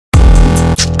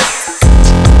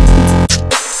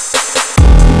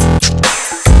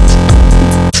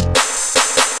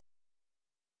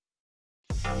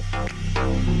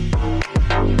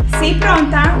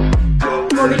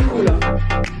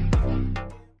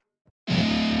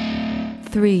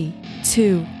3,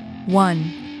 2,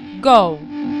 1, go!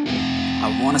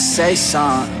 I wanna say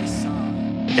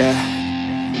something, yeah.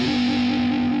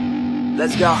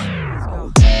 Let's go.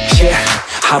 Yeah,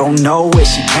 I don't know where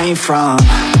she came from,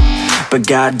 but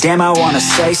goddamn I wanna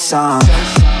say something.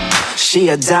 She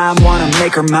a dime, wanna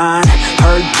make her mine.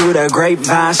 Heard through the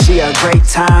grapevine, she a great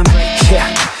time. Yeah,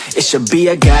 it should be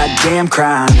a goddamn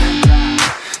crime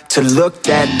to look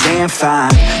that damn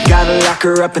fine. Gotta lock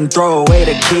her up and throw away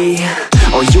the key,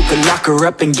 or you could lock her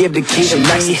up and give the key to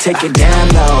me. Take it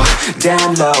down low,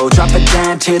 drop it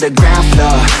down to the ground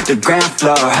floor, the ground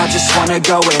floor. I just wanna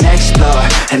go and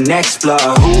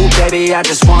explore, ooh baby, I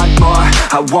just want more,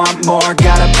 I want more.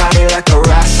 Got a body like a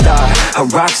rock star, a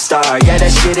rock star. Yeah,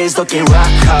 that shit is looking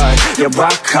rock hard, yeah,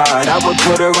 rock hard. I would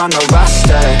put her on the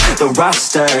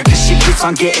roster, cause she keeps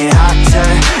on getting hotter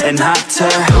and hotter.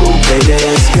 Ooh baby,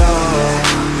 let's go.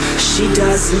 She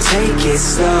doesn't take it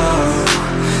slow,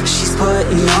 she's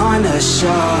putting on a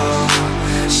show,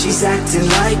 she's acting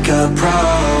like a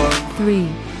pro. 3,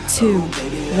 2,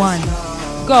 1,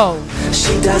 go!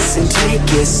 She doesn't take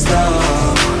it slow,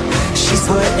 she's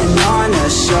putting on a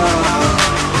show,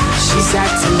 she's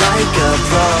acting like a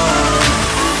pro.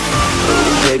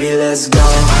 Ooh, baby, let's go.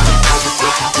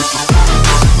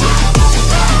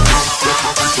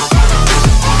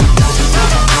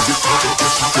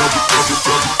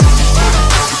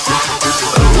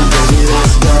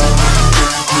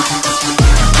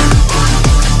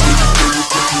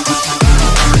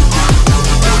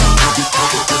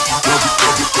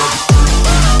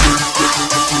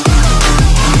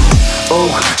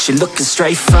 She looking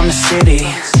straight from the city.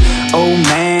 Oh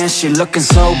man, she looking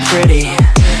so pretty.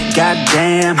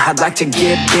 Goddamn, I'd like to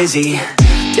get busy.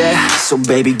 Yeah, so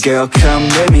baby girl, come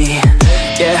with me.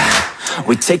 Yeah,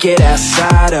 we take it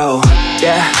outside, oh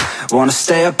yeah. Wanna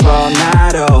stay up all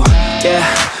night, oh yeah.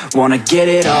 Wanna get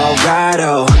it all right,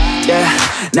 oh yeah.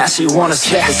 Now she wanna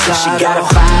slip and slide. She got a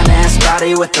fine ass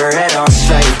body with her head on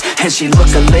straight, and she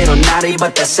look a little naughty,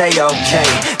 but that's a-okay.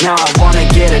 Now I wanna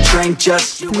get a drink,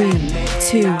 just you 3, and me.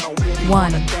 2,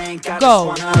 1,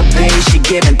 go! She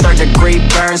giving third-degree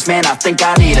burns, man, I think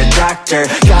I need a doctor.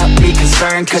 Got me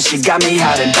concerned, cause she got me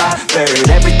hot and bothered.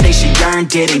 Everything she earned,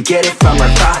 didn't get it from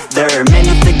her father. Man,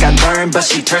 you think I'd learn, but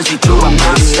she turns me to a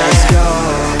monster. Let's go.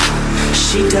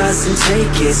 She doesn't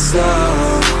take it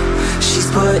slow, she's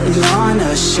putting on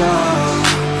a show,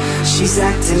 she's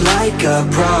acting like a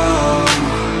pro.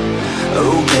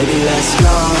 Oh baby, let's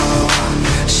go.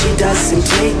 She doesn't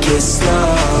take it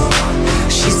slow,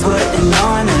 she's putting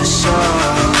on a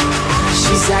show,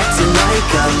 she's acting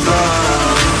like a pro.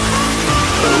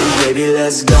 Oh baby,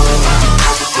 let's go.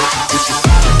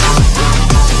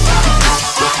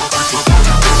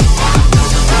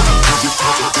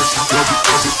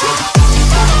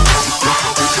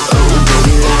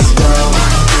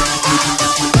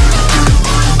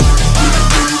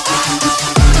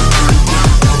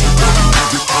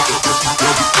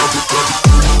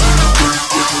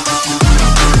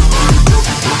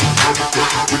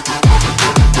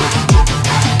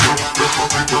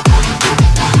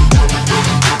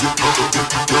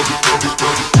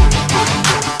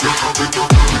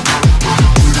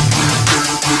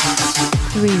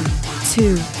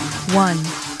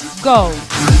 Go!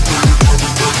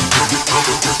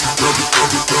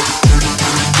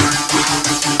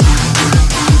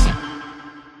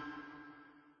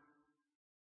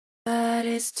 But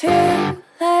it's too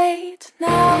late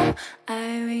now,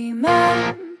 I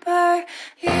remember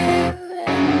you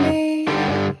and me,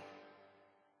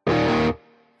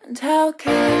 and how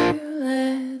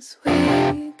careless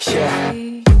we could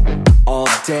be. All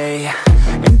day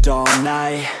and all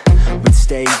night, we'd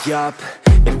stay up,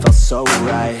 it felt so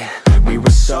right. We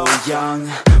were so young,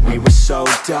 we were so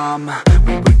dumb.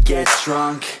 We would get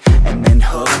drunk and then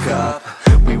hook up.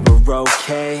 We were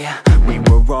okay, we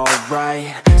were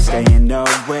alright, staying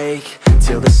awake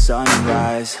till the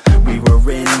sunrise. We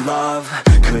were in love,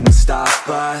 couldn't stop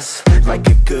us, like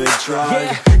a good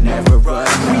drug, never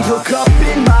enough. We hook up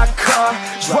in my car,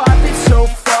 driving so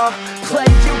far, play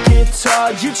you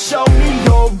guitar, you'd show me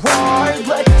your art.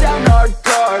 Let down our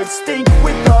guards, think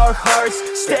with our hearts,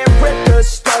 stare at the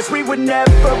stars, we were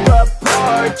never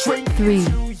apart. 3,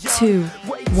 2,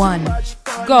 1,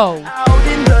 go! Out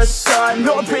in the sun,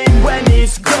 hoping when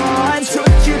it's gone. Took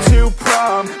you to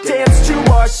prom, dance to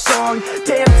our song,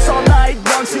 dance all night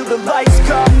long till the lights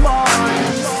come on.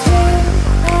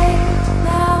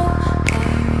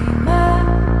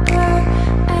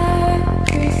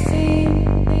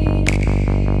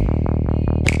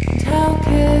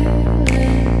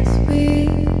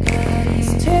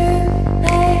 Too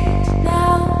late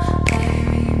now, I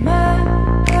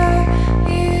remember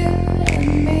you and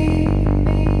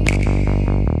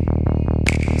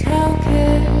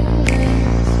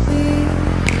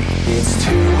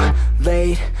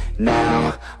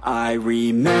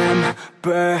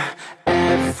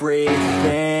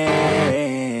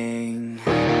everything,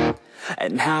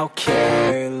 and how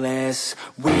careless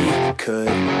we could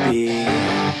be,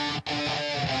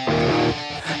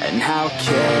 and how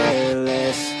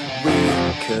careless we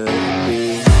could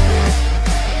be,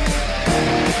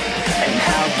 and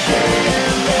how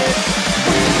careless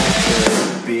we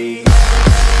could be.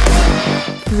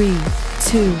 3,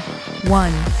 2,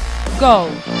 1, go!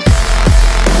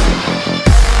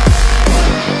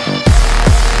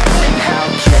 And how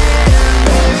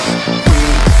careless we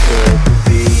could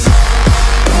be.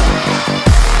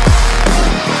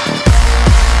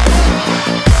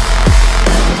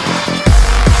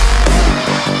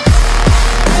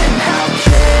 And how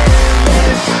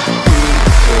careless we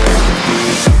could be.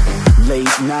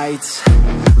 Late nights,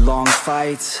 long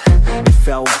fights, it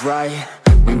felt right,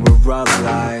 we were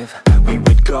alive. We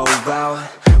would go out,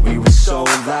 we were so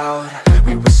loud,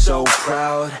 we were so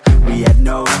proud, we had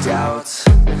no doubts.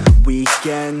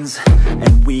 Weekends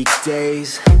and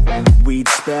weekdays, we'd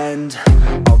spend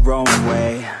our own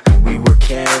way. We were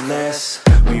careless,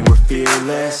 we were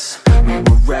fearless, we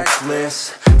were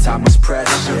reckless, time was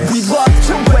precious. We loved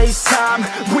to waste time,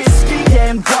 whiskey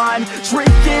and wine,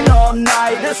 drinking all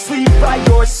night, asleep by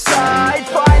your side.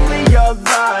 Finally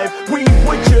alive, we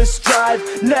would just drive,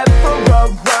 never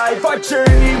arrive. Our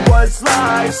journey was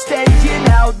life, staying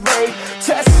out late,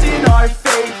 testing our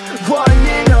fate,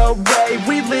 running away.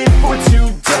 We live for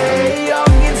today,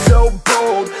 young and so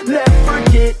bold, never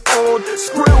get old.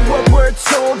 Screw what we're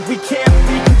told, we can't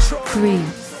be controlled. 3,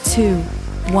 2,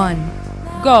 1,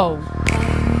 go!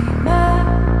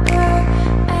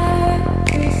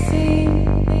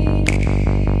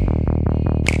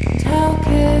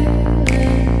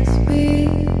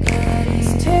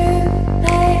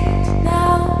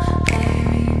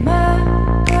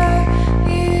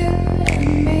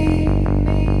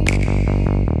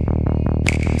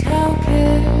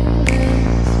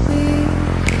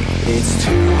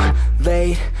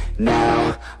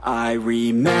 Now I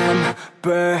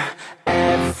remember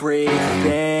everything,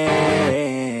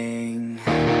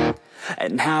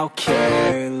 and how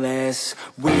careless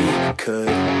we could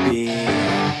be,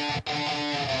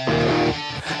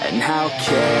 and how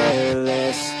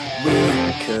careless we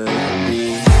could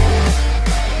be,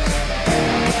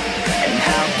 and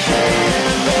how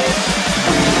careless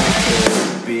we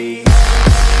could be.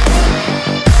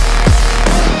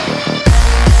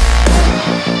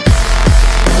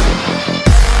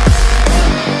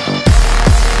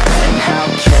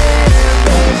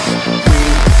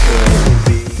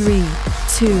 Three,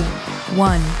 2,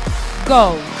 1,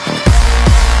 go!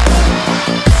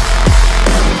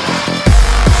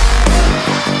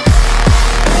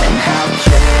 And how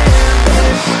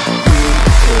careless we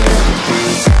could be.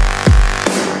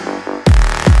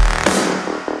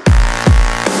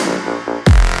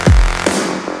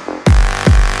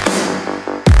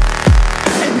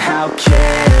 And how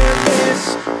careless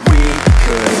we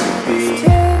could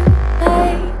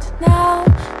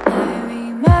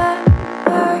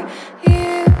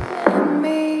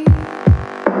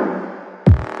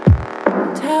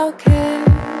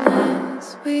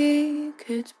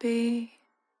be. Be.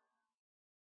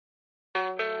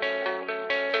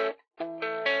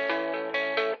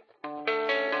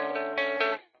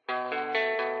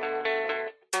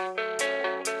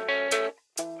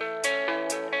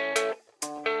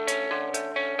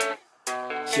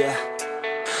 Yeah,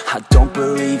 I don't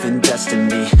believe in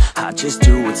destiny, I just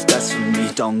do what's best for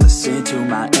me. Don't listen to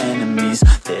my enemies,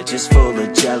 they're just full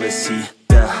of jealousy.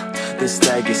 This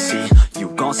legacy, you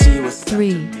gon' see what's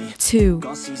 3, 2,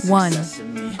 1,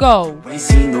 go! Ain't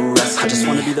seen the rest. I just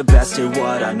wanna be the best at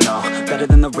what I know, better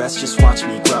than the rest, just watch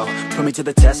me grow. Put me to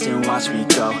the test and watch me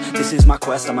go. This is my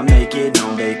quest, I'ma make it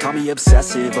known. They call me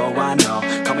obsessive, oh I know.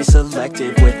 Call me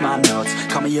selective with my notes,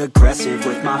 call me aggressive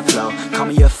with my flow, call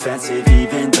me offensive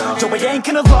even though Yo, I ain't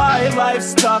gonna lie,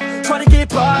 life's tough. Try to get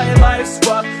by, life's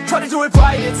rough. Try to do it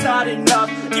right, it's not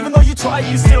enough. Even though you try,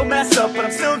 you still mess up. But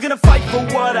I'm still gonna fight for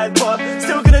what I love,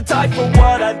 still gonna die for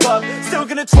what I love, still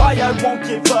gonna try, I won't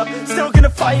give up, still gonna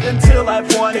fight until I've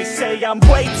won. They say I'm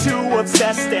way too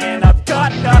obsessed and I've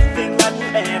got nothing left,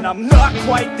 and I'm not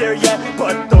quite there yet,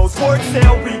 but those words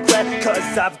they'll regret,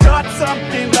 cause I've got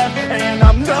something left and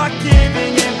I'm not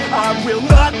giving in. I will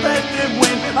not let them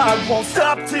win, I won't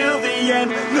stop till the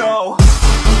end, no.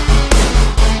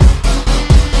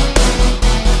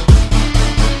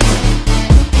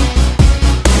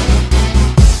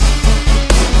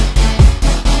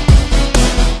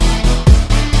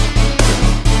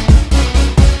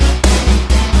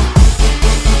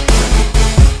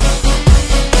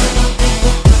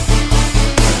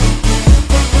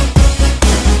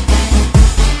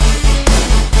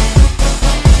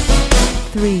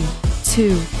 3,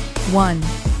 2, 1,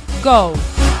 go!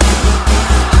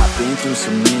 I've been through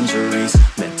some injuries,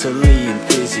 mentally and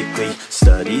physically.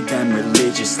 Studied them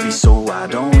religiously so I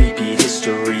don't repeat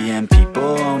history. And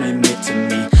people won't admit to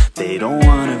me they don't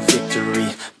want a victory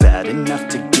bad enough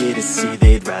to get a C.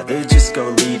 They'd rather just go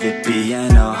leave it be.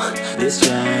 And oh, this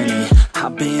journey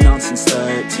I've been on since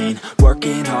 13,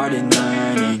 working hard and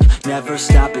learning, never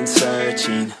stopping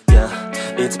searching. Yeah,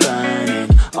 it's burning,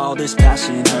 all this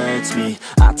passion hurts me.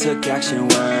 I took action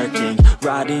working,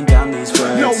 writing down these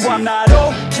words. No, I'm not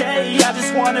okay, I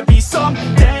just wanna be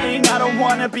something. I don't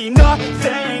wanna be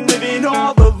nothing, living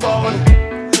all alone.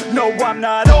 No, I'm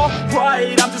not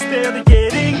alright, I'm just barely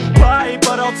getting by.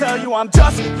 But I'll tell you I'm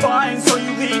just fine, so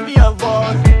you leave me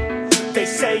alone. They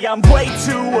say I'm way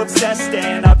too obsessed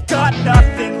and I've got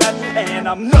nothing left. And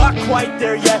I'm not quite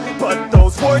there yet, but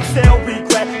those words they'll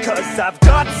regret. Cause I've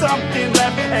got something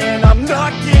left and I'm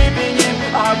not giving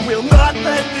in. I will not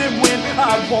let them win,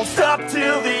 I won't stop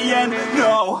till the end,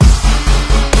 no.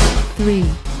 3,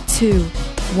 2,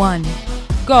 1,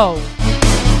 go!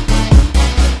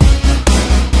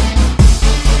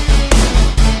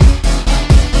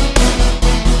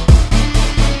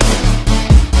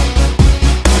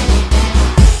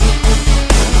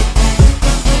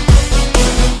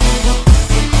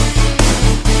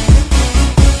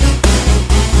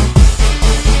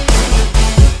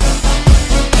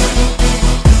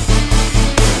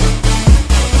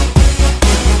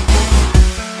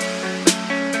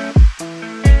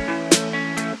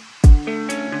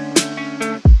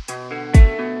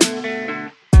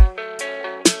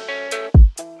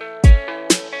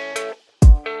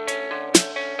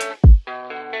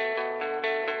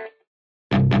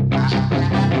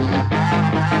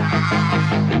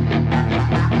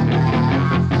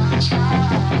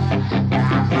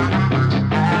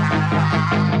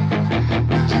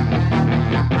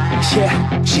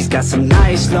 Yeah, she's got some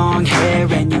nice long hair,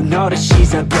 and you know that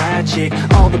she's a bad chick.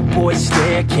 All the boys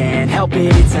stare, can't help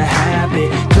it, it's a habit.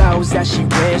 Clothes that she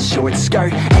wears, short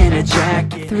skirt and a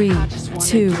jacket. 3,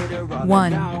 2,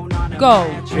 1, go!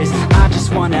 I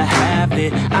just wanna have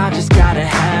it, I just gotta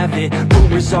have it.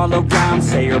 Rumors all around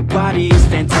say her body is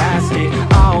fantastic.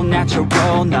 All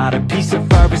natural, not a piece of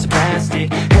fur is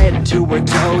plastic. Head to her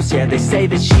toes, yeah, they say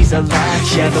that she's a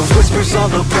latch. Yeah, the whispers all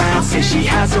around say she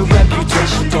has a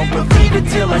reputation. Don't believe it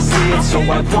till I see it, so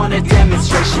I want a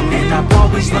demonstration. And I've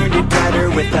always learned it better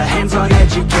with a hands-on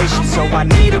education. So I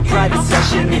need a private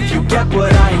session if you get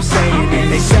what I am saying.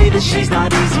 And they say that she's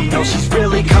not easy, no, she's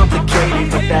really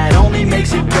complicated. But that only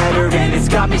makes it better, and it's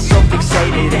got me so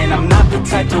fixated. And I'm not the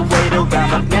type to wait around,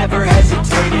 I've never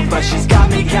hesitated. But she's got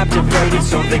me captivated,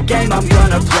 so the game, I'm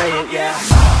gonna play it, yeah.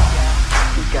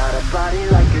 She got a body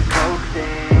like a coke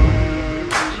thing,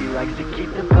 she likes to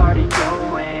keep the party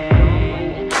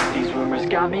going. These rumors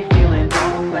got me feeling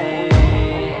lonely,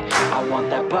 I want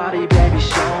that body, baby,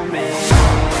 show me.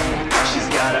 She's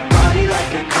got a body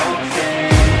like a coke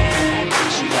thing,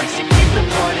 she likes to keep the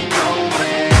party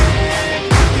going.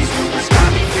 These rumors got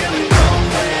me feeling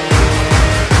lonely,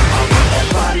 I want that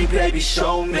body, baby,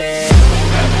 show me.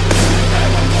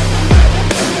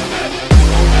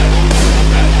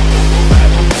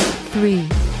 3,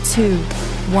 2,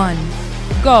 1,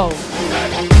 go! I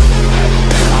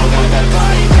want that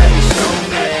body, baby, show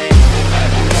me.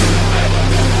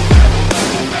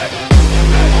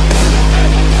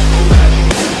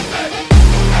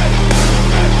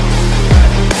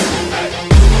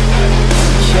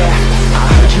 Yeah, I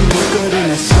heard you look good in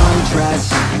a sundress.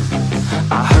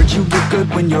 I heard you look good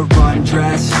when you're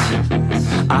undressed.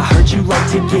 I heard you like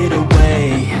to get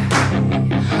away.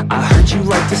 I heard you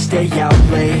like to stay out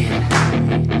late.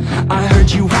 I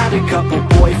heard you had a couple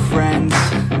boyfriends.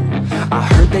 I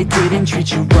heard they didn't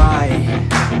treat you right.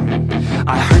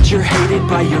 I heard you're hated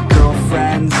by your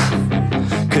girlfriends,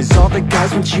 cause all the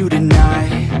guys want you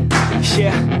tonight.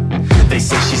 Yeah, they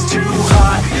say she's too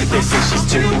hot, they say she's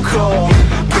too cold.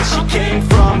 Where she came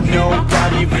from,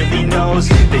 nobody really knows.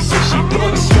 They say she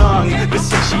looks young, but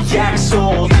say she acts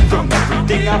old. From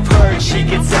everything I've heard, she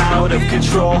gets out of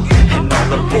control. And all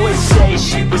the boys say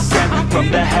she was sent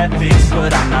from the heavens,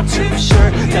 but I'm not too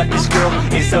sure that this girl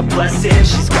is a blessing.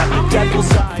 She's got the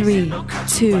devil's eyes. 3,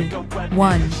 2,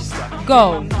 1,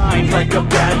 go! Mind like a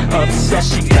bad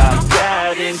obsession, got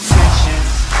bad intentions.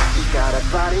 She got a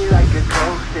body like a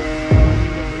coke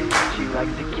thing, she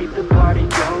likes to keep the party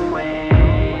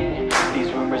going.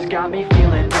 These rumors got me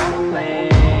feeling lonely,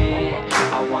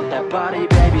 I want that body,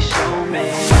 baby, show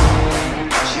me.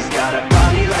 She's got a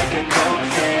body like a coke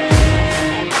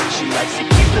thing, she likes to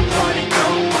keep the party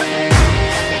going.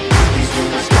 These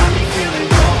rumors got me feeling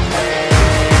lonely,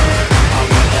 I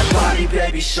want that body,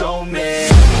 baby, show me.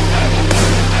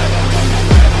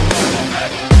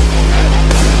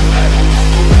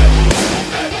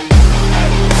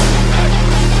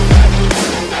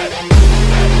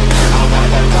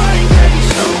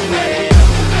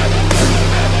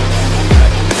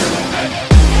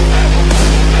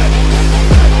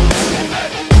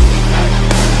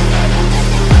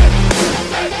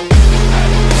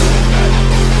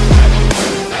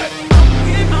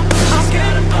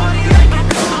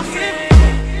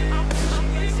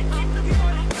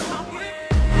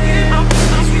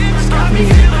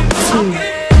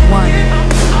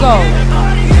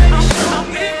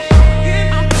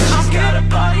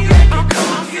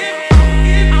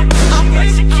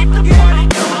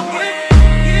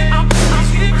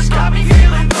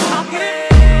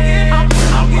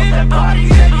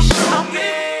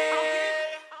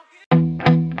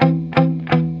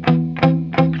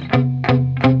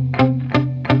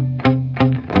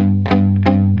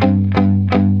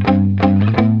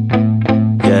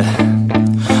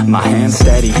 My hands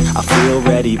steady, I feel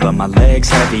ready, but my legs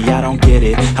heavy, I don't get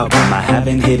it. How come I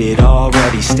haven't hit it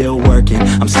already? Still working,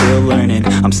 I'm still learning,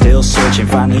 I'm still searching,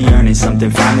 finally earning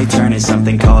something, finally turning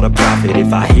something called a profit.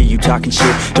 If I hear you talking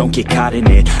shit, don't get caught in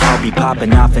it. I'll be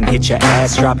popping off and hit your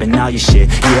ass, dropping all your shit.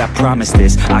 Yeah, I promise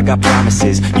this, I got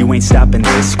promises, you ain't stopping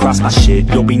this. Cross my shit,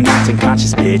 you'll be knocked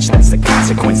unconscious, bitch. That's the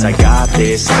consequence, I got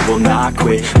this, I will not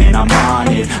quit. Man, I'm on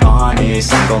it,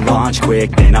 honest, I'm gon' launch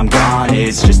quick, then I'm gone.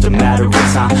 It's just a matter of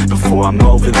time before I'm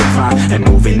over the prime and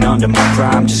moving under my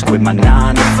prime. Just quit my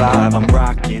 9 to 5, I'm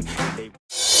rocking.